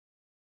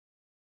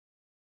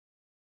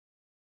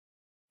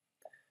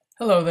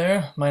Hello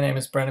there, my name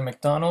is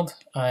McDonald.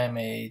 I am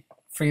a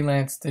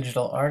freelance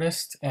digital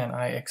artist and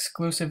I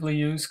exclusively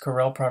use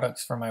Corel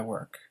products for my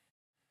work.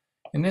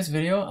 In this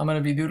video, I'm going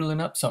to be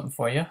doodling up something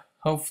for you,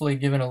 hopefully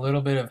giving a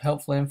little bit of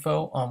helpful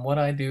info on what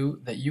I do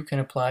that you can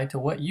apply to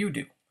what you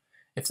do,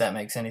 if that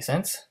makes any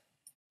sense.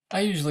 I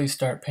usually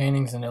start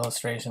paintings and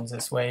illustrations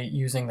this way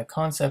using the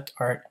Concept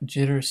Art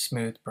Jitter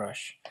Smooth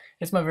brush.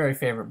 It's my very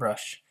favorite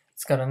brush.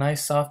 It's got a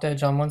nice soft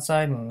edge on one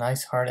side and a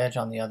nice hard edge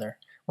on the other.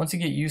 Once you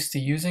get used to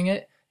using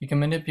it, you can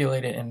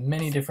manipulate it in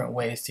many different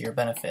ways to your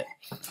benefit.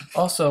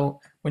 Also,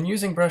 when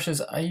using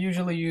brushes, I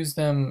usually use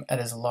them at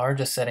as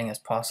large a setting as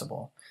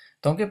possible.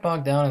 Don't get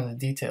bogged down in the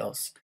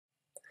details.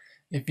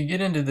 If you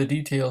get into the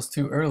details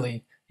too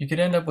early, you could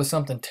end up with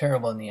something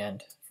terrible in the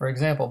end. For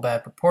example,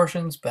 bad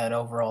proportions, bad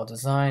overall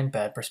design,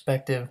 bad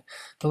perspective,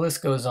 the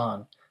list goes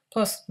on.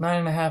 Plus,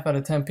 9.5 out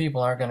of 10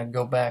 people aren't going to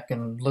go back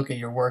and look at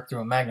your work through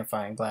a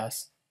magnifying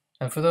glass.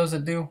 And for those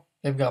that do,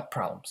 they've got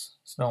problems,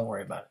 so don't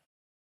worry about it.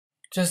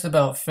 Just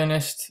about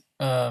finished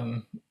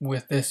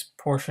with this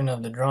portion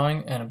of the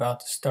drawing and about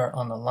to start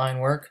on the line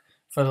work.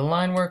 For the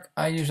line work,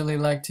 I usually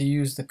like to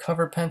use the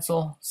cover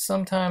pencil.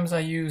 Sometimes I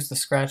use the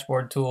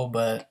scratchboard tool,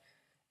 but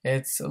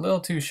it's a little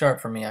too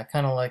sharp for me. I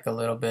kind of like a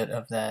little bit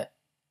of that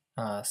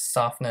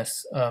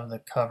softness of the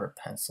cover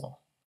pencil.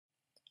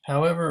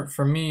 However,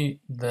 for me,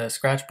 the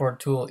scratchboard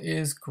tool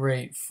is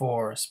great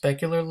for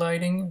specular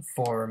lighting,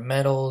 for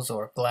metals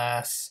or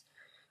glass.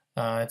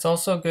 It's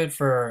also good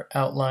for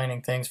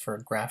outlining things for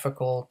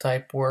graphical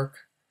type work.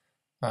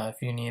 If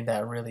you need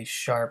that really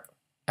sharp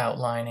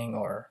outlining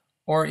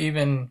or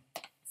even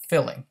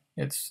filling.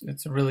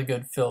 It's a really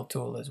good fill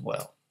tool as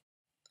well.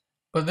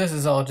 But this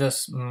is all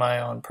just my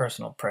own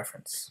personal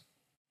preference.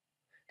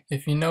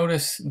 If you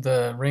notice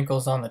the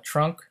wrinkles on the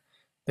trunk,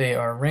 they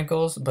are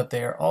wrinkles, but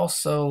they are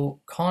also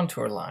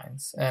contour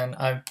lines. And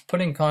I'm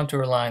putting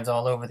contour lines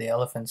all over the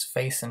elephant's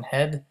face and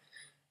head,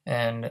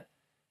 and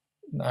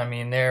I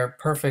mean, they're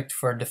perfect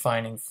for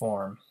defining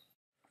form.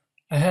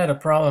 I had a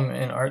problem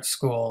in art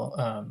school.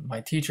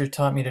 My teacher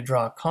taught me to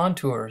draw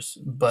contours,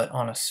 but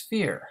on a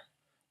sphere.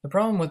 The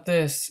problem with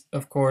this,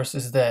 of course,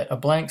 is that a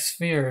blank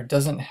sphere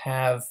doesn't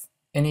have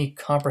any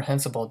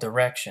comprehensible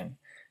direction.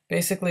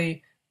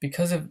 Basically,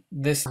 because of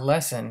this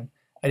lesson,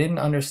 I didn't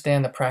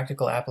understand the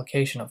practical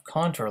application of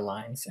contour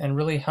lines and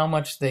really how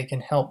much they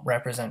can help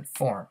represent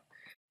form.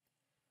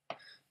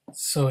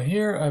 So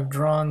here I've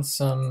drawn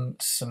some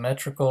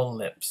symmetrical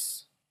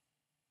lips.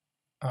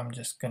 I'm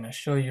just going to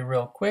show you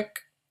real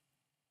quick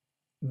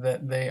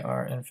that they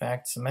are in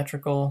fact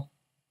symmetrical.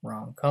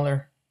 Wrong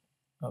color.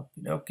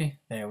 Okie dokie.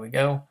 There we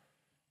go.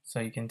 So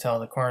you can tell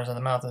the corners of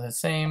the mouth are the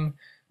same.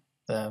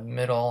 The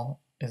middle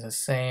is the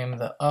same.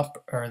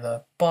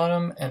 The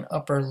bottom and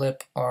upper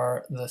lip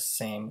are the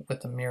same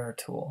with the mirror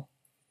tool.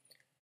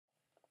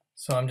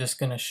 So I'm just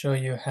going to show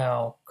you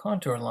how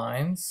contour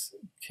lines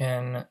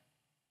can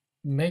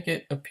make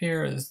it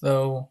appear as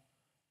though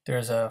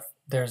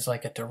there's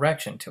like a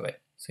direction to it.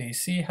 So you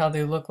see how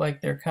they look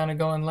like they're kind of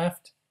going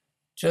left?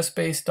 Just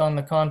based on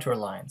the contour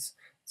lines.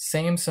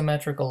 Same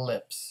symmetrical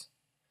lips.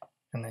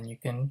 And then you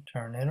can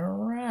turn it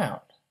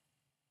around.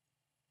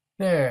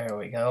 There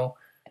we go.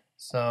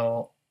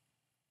 So,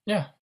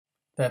 yeah,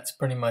 that's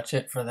pretty much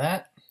it for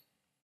that.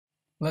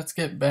 Let's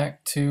get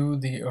back to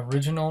the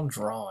original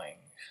drawing.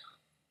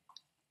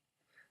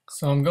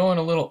 So I'm going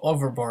a little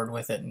overboard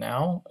with it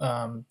now.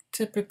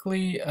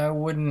 Typically, I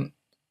wouldn't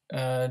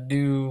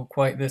do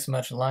quite this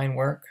much line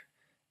work,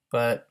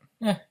 but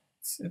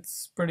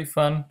it's pretty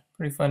fun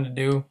to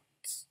do.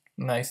 It's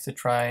nice to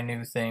try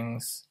new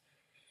things.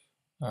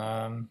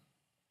 Yeah,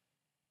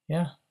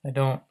 I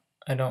don't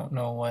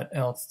know what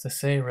else to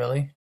say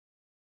really.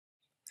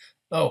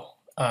 Oh,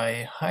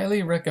 I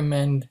highly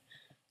recommend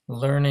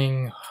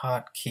learning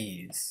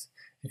hotkeys.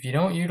 If you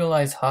don't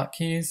utilize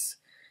hotkeys,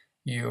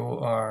 you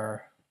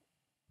are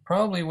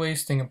probably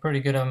wasting a pretty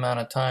good amount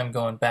of time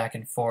going back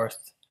and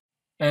forth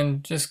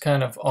and just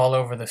kind of all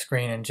over the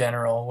screen in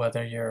general,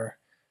 whether you're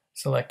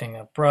selecting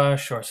a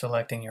brush or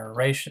selecting your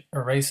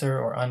eraser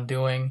or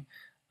undoing.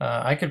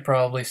 I could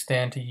probably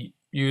stand to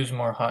use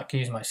more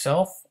hotkeys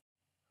myself,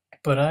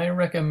 but I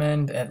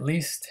recommend at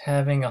least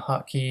having a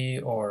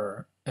hotkey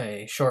or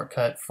a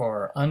shortcut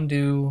for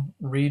undo,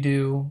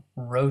 redo,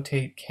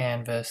 rotate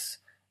canvas,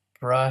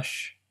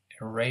 brush,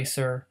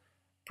 eraser,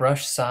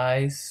 brush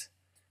size.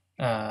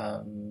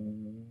 Yeah,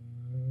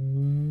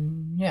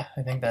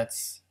 I think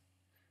that's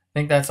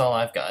all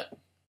I've got.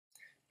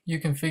 You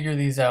can figure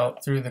these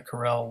out through the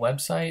Corel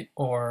website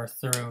or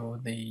through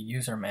the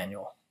user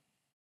manual.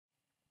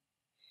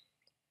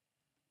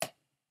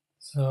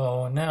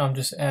 So now I'm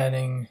just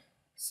adding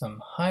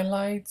some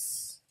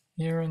highlights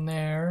here and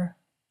there.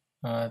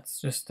 It's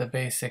just a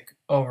basic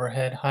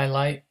overhead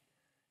highlight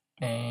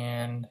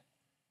and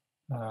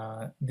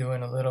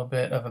doing a little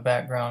bit of a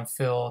background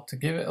fill to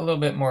give it a little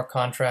bit more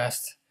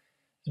contrast.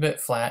 It's a bit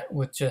flat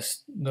with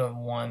just the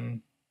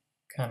one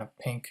kind of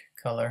pink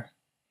color.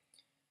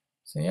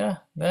 So yeah,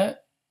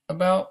 that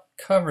about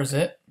covers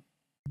it.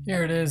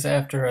 Here it is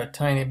after a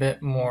tiny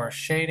bit more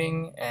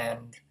shading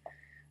and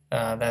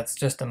That's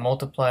just a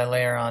multiply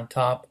layer on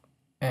top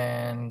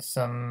and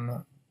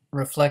some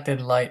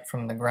reflected light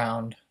from the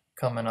ground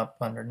coming up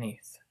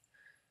underneath.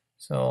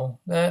 So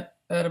that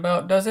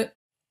about does it.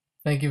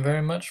 Thank you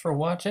very much for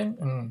watching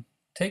and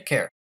take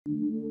care.